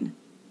growing.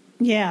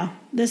 Yeah,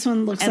 this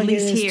one looks at like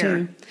least it is here.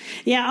 Too.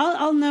 Yeah,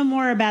 I'll know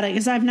more about it,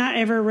 because I've not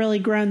ever really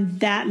grown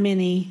that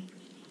many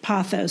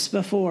pothos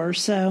before.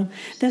 So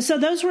those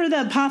were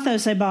the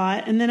pothos I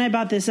bought. And then I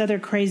bought this other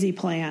crazy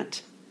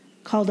plant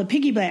called a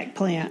piggyback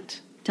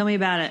plant. Tell me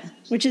about it.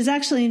 Which is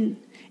actually,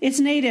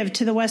 it's native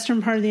to the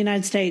western part of the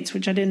United States,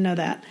 which I didn't know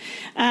that.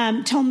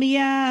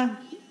 Tolmia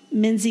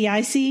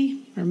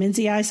menziesii, or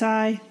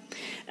menziesii.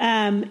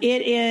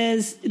 It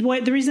is,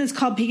 the reason it's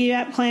called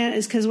piggyback plant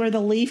is because where the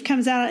leaf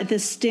comes out at the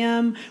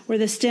stem, where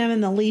the stem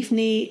and the leaf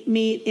meet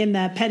in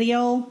the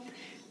petiole,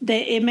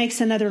 it makes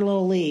another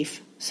little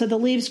leaf. So the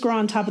leaves grow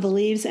on top of the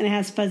leaves, and it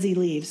has fuzzy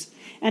leaves.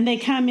 And they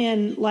come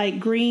in like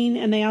green,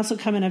 and they also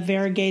come in a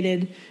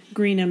variegated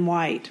green and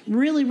white.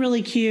 Really,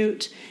 really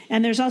cute.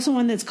 And there's also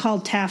one that's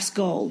called Taft's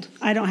Gold.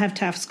 I don't have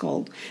Taft's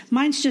Gold.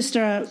 Mine's just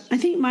I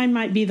think mine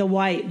might be the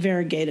white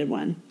variegated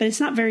one, but it's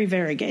not very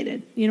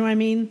variegated. You know what I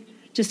mean?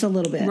 Just a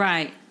little bit.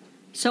 Right.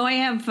 So I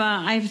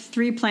have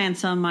 3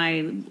 plants on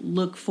my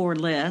look for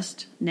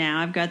list now.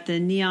 I've got the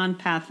Neon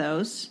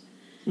Pathos.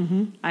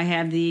 Mm-hmm. I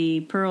have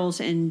the Pearls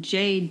and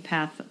Jade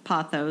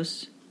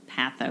Pothos.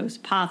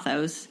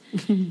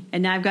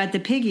 And now I've got the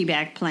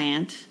piggyback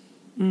plant.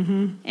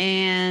 Mm-hmm.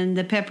 And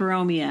the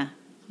peperomia,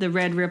 the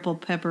red ripple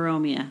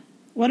peperomia.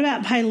 What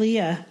about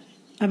pilea?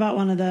 I bought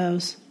one of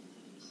those.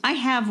 I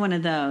have one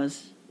of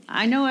those.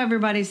 I know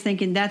everybody's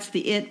thinking that's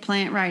the it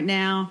plant right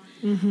now,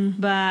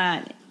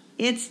 but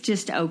it's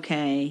just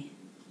okay.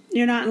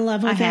 You're not in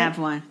love with it? I have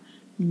one.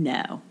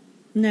 No.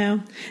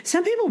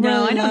 Some people really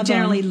love them. No, I don't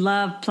generally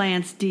love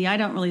plants, Dee. I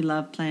don't really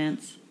love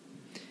plants.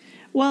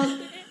 Well,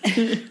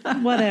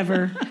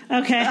 whatever.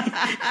 Okay.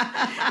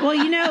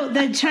 Well,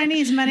 the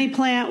Chinese money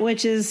plant,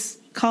 which is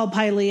called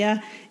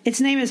pilea, its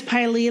name is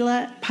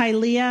Pilea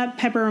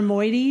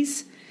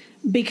peperomoides,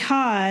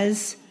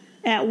 because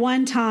at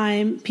one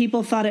time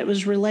people thought it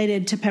was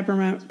related to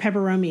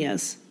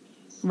peperomias.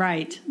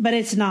 Right. But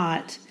it's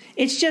not.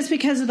 It's just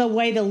because of the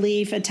way the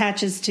leaf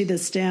attaches to the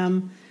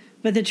stem.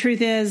 But the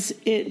truth is,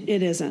 it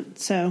isn't.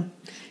 So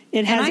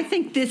it has. And I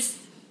think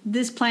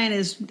this plant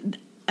is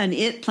an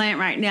it plant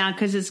right now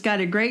because it's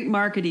got a great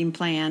marketing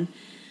plan.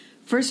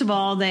 First of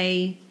all,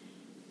 they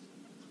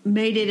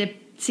made it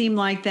seem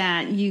like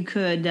that you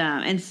could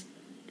and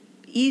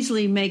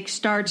easily make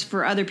starts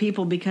for other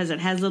people because it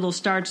has little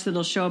starts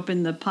that'll show up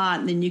in the pot,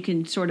 and then you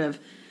can sort of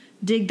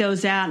dig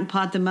those out and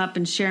pot them up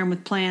and share them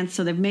with plants.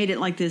 So they've made it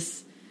like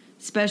this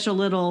special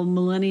little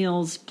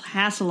millennials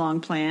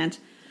pass-along plant.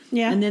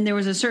 Yeah. And then there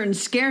was a certain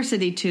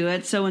scarcity to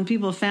it, so when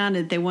people found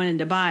it, they wanted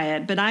to buy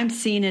it. But I'm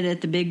seeing it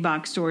at the big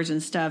box stores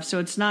and stuff, so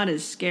it's not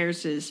as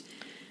scarce as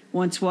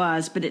once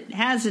was. But it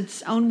has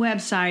its own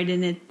website,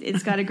 and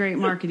it's got a great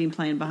marketing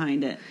plan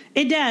behind it.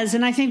 It does,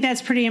 and I think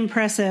that's pretty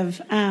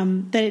impressive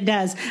that it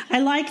does. I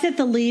like that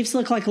the leaves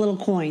look like little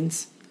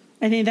coins.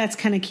 I think that's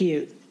kind of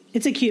cute.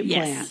 It's a cute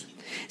plant.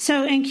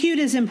 So, and cute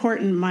is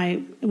important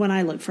when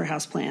I look for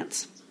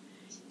houseplants.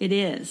 It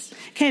is.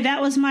 Okay,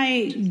 that was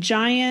my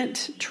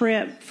giant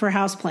trip for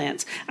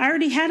houseplants. I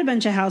already had a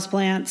bunch of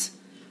houseplants,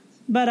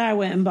 but I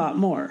went and bought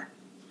more.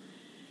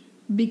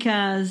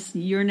 Because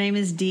your name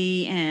is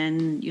Dee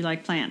and you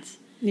like plants.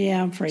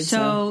 Yeah, I'm afraid so.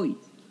 So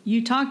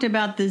you talked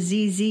about the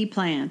ZZ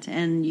plant,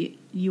 and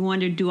you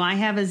wondered, do I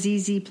have a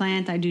ZZ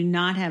plant? I do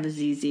not have a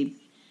ZZ.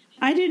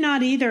 I do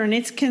not either, and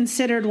it's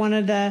considered one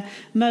of the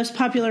most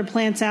popular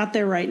plants out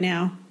there right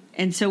now.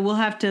 And so we'll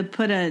have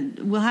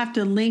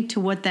to link to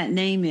what that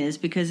name is,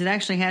 because it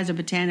actually has a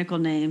botanical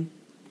name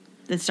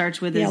that starts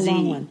with a Z.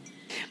 Long one.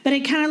 But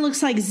it kind of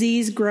looks like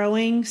Z's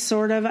growing,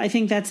 sort of. I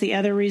think that's the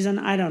other reason.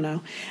 I don't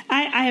know.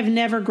 I have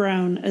never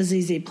grown a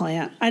ZZ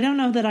plant. I don't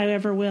know that I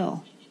ever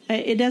will.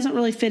 It doesn't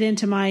really fit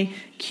into my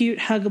cute,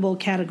 huggable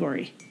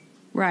category.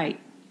 Right.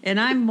 And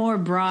I'm more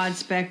broad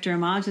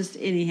spectrum. I'll just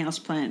any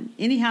houseplant.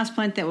 Any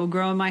houseplant that will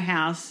grow in my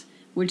house,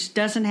 which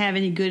doesn't have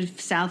any good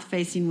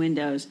south-facing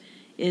windows,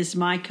 is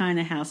my kind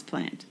of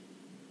houseplant.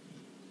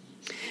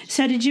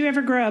 So did you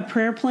ever grow a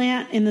prayer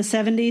plant in the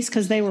 70s?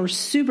 Because they were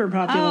super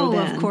popular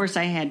then. Oh, of course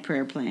I had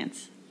prayer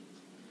plants.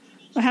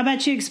 Well, how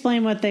about you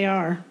explain what they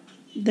are?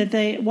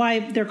 Why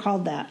they're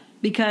called that?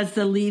 Because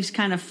the leaves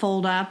kind of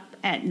fold up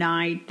at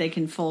night. They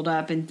can fold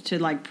up into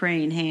like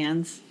praying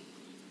hands.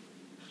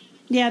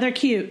 Yeah, they're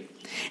cute.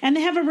 And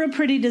they have a real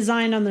pretty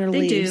design on their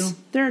leaves. They do.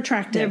 They're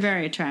attractive. They're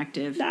very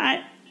attractive.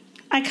 I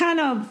kind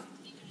of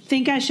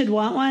think I should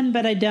want one,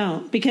 but I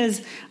don't,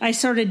 because I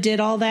sort of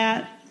did all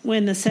that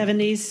in the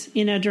 70s,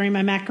 during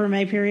my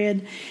macrame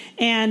period.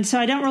 And so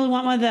I don't really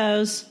want one of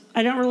those.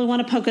 I don't really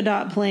want a polka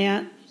dot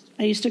plant.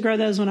 I used to grow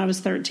those when I was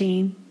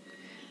 13.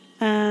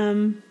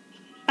 I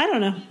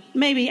don't know.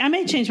 Maybe. I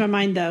may change my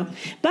mind, though.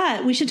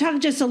 But we should talk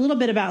just a little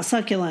bit about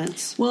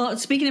succulents. Well,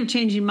 speaking of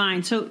changing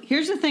minds, so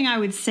here's the thing I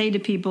would say to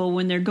people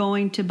when they're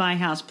going to buy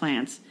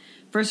houseplants.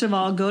 First of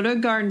all, go to a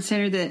garden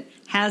center that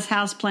has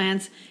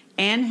houseplants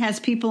and has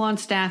people on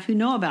staff who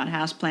know about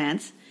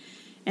houseplants.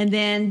 And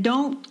then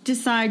don't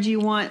decide you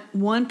want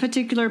one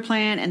particular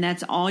plant and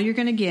that's all you're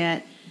going to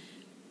get.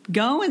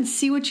 Go and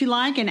see what you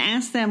like and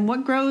ask them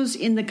what grows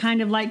in the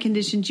kind of light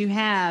conditions you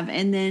have.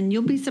 And then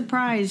you'll be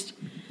surprised.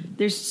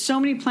 There's so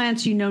many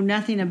plants you know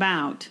nothing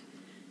about.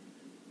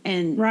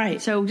 And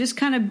right. So just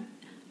kind of,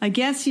 I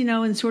guess,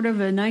 in sort of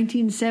a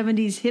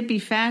 1970s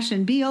hippie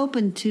fashion, be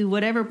open to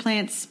whatever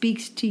plant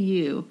speaks to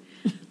you.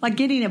 Like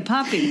getting a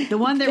puppy. The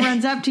one that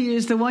runs up to you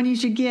is the one you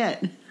should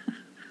get.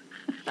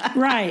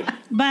 Right.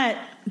 But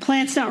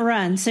plants don't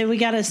run, so we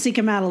got to seek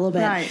them out a little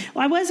bit. Right.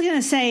 Well, I was going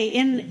to say,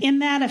 in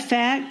that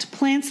effect,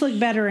 plants look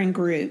better in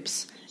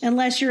groups,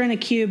 unless you're in a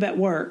cube at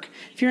work.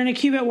 If you're in a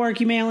cube at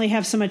work, you may only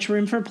have so much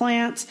room for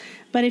plants.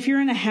 But if you're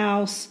in a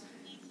house,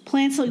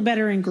 plants look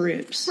better in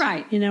groups.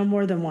 Right.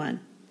 More than one.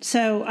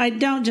 So I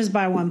don't just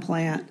buy one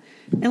plant,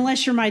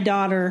 unless you're my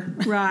daughter.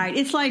 Right.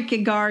 It's like a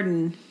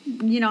garden.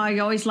 I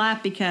always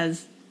laugh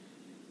because,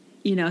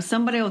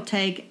 somebody will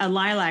take a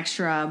lilac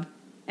shrub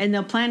and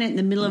they'll plant it in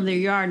the middle of their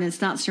yard and it's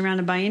not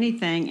surrounded by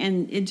anything,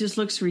 and it just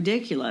looks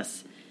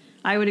ridiculous.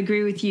 I would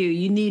agree with you.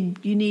 You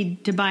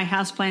need to buy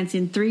houseplants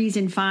in 3s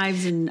and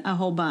 5s and a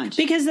whole bunch.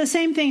 Because the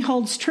same thing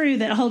holds true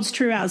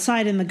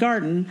outside in the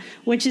garden,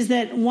 which is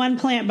that one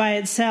plant by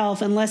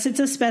itself, unless it's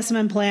a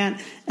specimen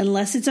plant,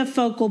 unless it's a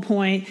focal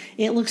point,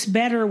 it looks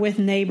better with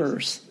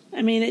neighbors.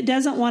 I mean, it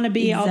doesn't want to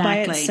be all by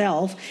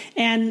itself.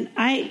 And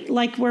I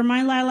like where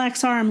my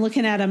lilacs are. I'm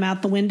looking at them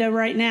out the window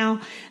right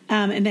now,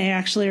 and they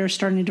actually are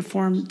starting to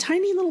form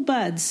tiny little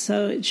buds.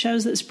 So it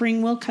shows that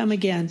spring will come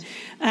again.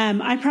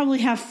 I probably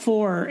have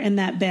 4 in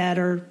that bed,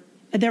 or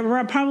there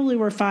probably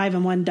were 5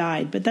 and 1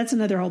 died, but that's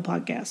another whole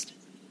podcast.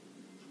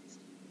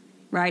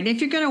 Right.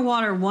 If you're going to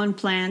water one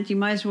plant, you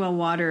might as well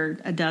water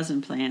a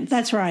dozen plants.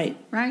 That's right.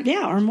 Right?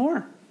 Yeah, or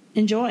more.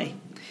 Enjoy.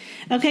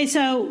 Okay,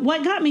 so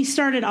what got me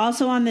started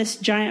also on this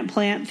giant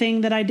plant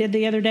thing that I did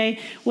the other day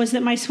was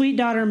that my sweet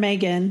daughter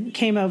Megan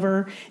came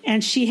over,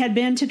 and she had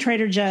been to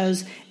Trader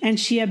Joe's, and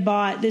she had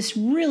bought this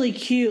really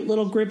cute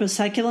little group of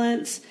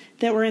succulents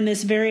that were in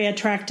this very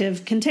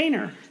attractive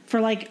container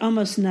for like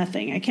almost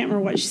nothing. I can't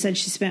remember what she said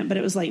she spent, but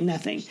it was like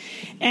nothing.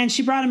 And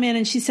she brought them in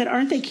and she said,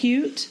 "Aren't they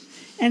cute?"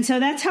 And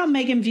so that's how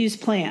Megan views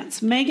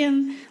plants.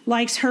 Megan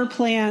likes her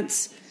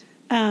plants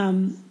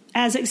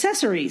as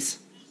accessories,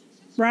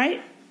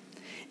 right?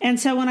 And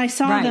so when I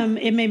saw them,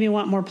 it made me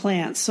want more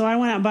plants. So I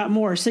went out and bought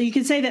more. So you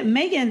could say that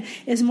Megan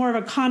is more of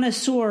a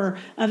connoisseur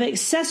of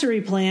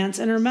accessory plants,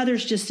 and her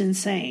mother's just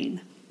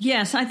insane.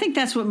 Yes, I think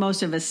that's what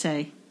most of us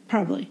say.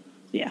 Probably.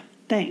 Yeah.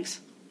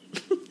 Thanks.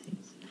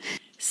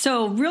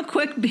 So real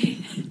quick,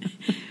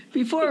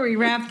 before we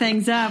wrap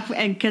things up,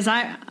 and because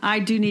I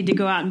do need to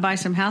go out and buy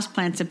some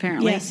houseplants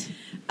apparently. Yes.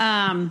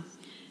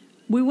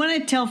 We want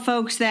to tell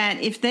folks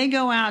that if they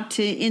go out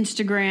to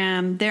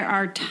Instagram, there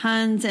are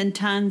tons and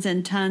tons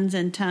and tons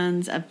and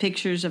tons of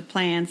pictures of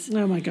plants.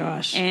 Oh, my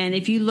gosh. And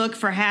if you look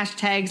for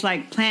hashtags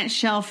like plant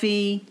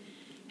shelfie,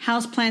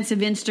 house plants of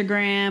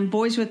Instagram,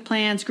 boys with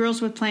plants,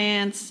 girls with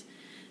plants,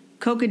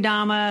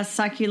 kokedama,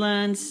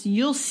 succulents,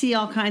 you'll see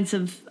all kinds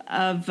of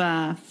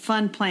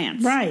fun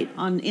plants, right,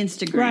 on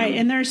Instagram, right.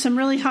 And there's some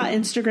really hot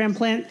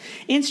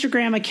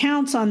Instagram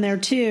accounts on there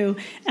too.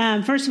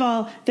 First of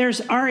all,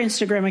 there's our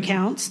Instagram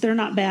accounts; they're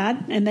not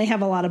bad, and they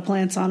have a lot of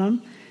plants on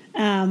them.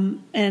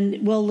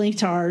 And we'll link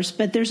to ours.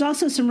 But there's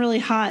also some really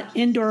hot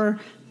indoor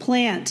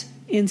plant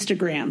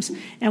Instagrams,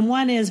 and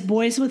one is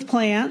Boys with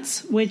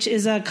Plants, which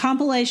is a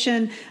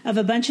compilation of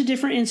a bunch of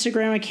different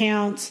Instagram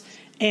accounts.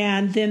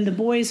 And then the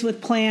Boys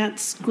with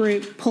Plants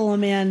group pull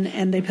them in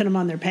and they put them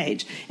on their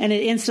page. And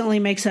it instantly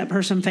makes that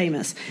person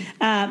famous.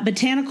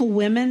 Botanical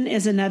Women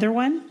is another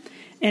one.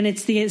 And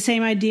it's the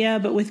same idea,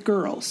 but with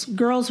girls.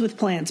 Girls with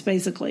plants,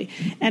 basically.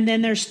 And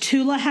then there's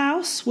Tula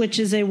House, which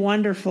is a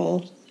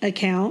wonderful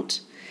account.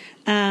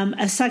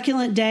 A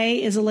Succulent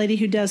Day is a lady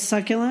who does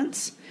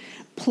succulents.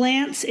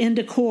 Plants in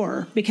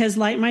Decor, because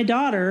like my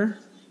daughter,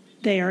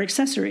 they are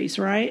accessories,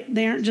 right?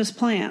 They aren't just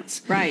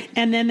plants. Right.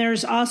 And then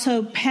there's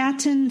also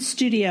Patton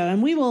Studio,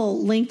 and we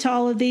will link to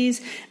all of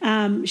these.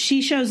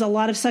 She shows a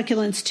lot of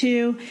succulents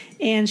too,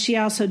 and she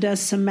also does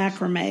some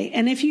macrame.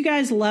 And if you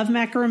guys love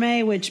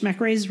macrame, which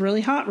macrame is really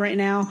hot right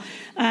now,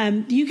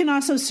 you can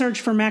also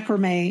search for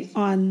macrame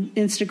on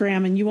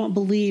Instagram, and you won't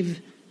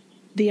believe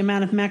the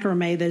amount of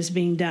macrame that is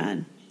being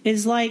done. It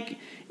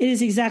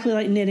is exactly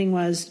like knitting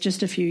was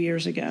just a few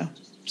years ago.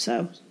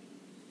 So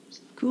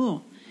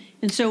cool.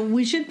 And so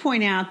we should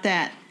point out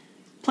that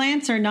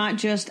plants are not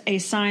just a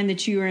sign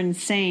that you are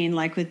insane,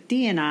 like with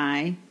Dee and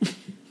I.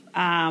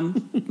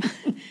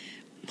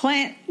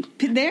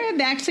 They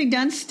have actually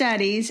done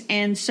studies,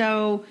 and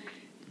so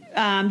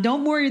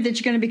don't worry that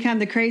you're going to become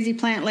the crazy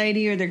plant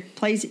lady or the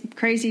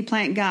crazy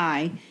plant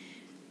guy.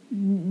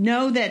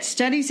 Know that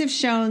studies have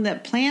shown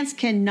that plants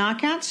can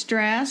knock out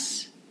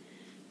stress,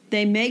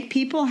 they make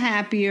people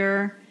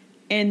happier,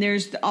 and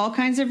there's all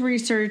kinds of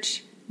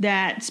research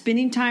that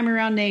spending time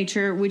around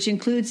nature, which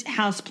includes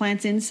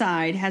houseplants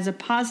inside, has a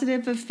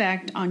positive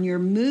effect on your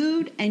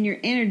mood and your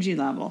energy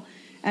level.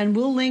 And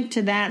we'll link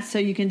to that so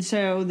you can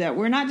show that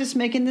we're not just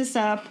making this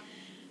up,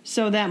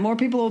 so that more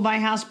people will buy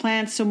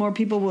houseplants, so more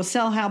people will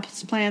sell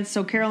houseplants,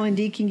 so Carol and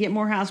Dee can get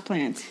more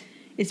houseplants.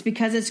 It's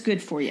because it's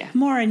good for you.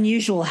 More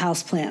unusual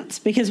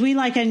houseplants, because we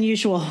like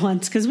unusual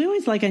ones, because we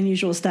always like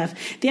unusual stuff.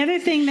 The other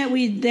thing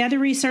the other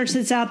research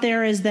that's out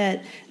there is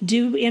that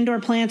do indoor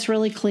plants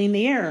really clean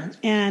the air?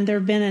 And there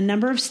have been a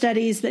number of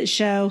studies that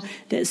show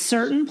that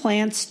certain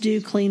plants do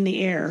clean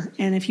the air.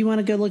 And if you want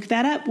to go look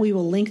that up, we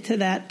will link to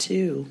that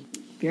too.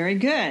 Very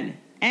good.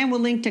 And we'll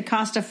link to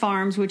Costa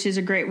Farms, which is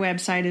a great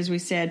website, as we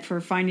said,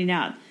 for finding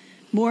out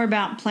more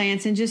about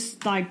plants and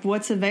just like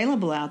what's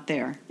available out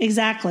there.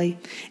 Exactly.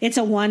 It's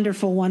a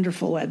wonderful,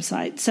 wonderful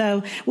website.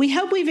 So we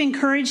hope we've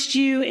encouraged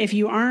you, if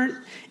you aren't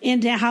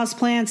into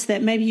houseplants,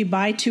 that maybe you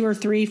buy 2 or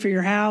 3 for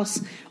your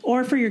house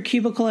or for your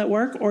cubicle at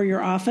work or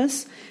your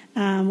office.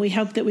 We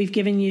hope that we've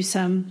given you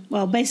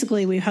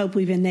basically we hope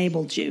we've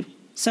enabled you.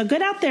 So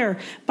get out there,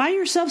 buy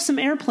yourself some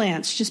air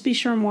plants. Just be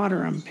sure and water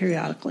them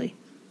periodically.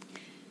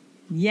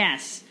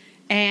 Yes.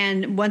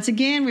 And once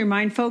again,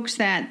 remind folks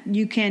that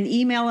you can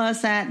email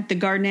us at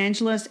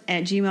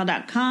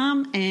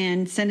thegardenangelists@gmail.com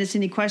and send us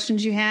any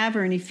questions you have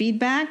or any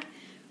feedback.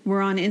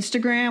 We're on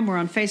Instagram, we're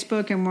on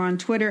Facebook, and we're on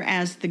Twitter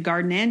as The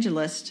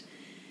Gardenangelists.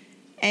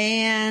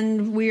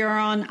 And we are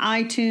on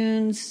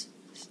iTunes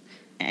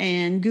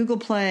and Google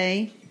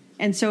Play.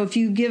 And so if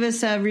you give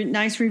us a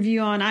nice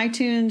review on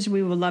iTunes,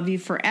 we will love you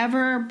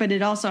forever. But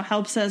it also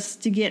helps us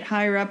to get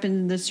higher up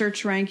in the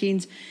search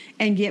rankings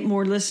and get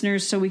more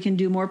listeners so we can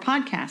do more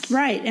podcasts.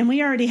 Right. And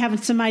we already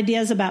have some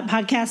ideas about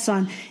podcasts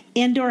on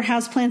indoor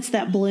houseplants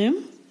that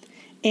bloom.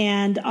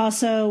 And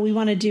also we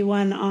want to do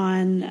one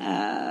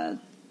on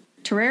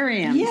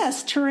terrariums.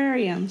 Yes,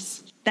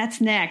 terrariums.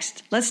 That's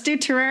next. Let's do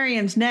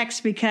terrariums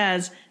next,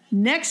 because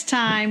next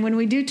time when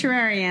we do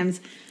terrariums,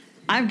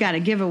 I've got a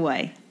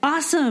giveaway.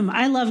 Awesome.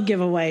 I love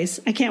giveaways.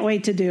 I can't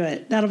wait to do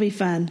it. That'll be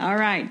fun. All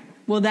right.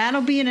 Well,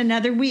 that'll be in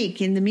another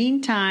week. In the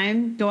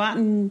meantime, go out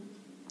and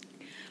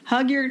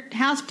hug your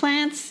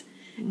houseplants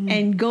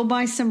and go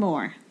buy some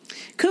more.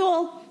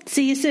 Cool.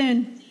 See you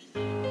soon.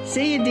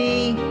 See you,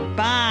 Dee.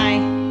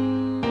 Bye.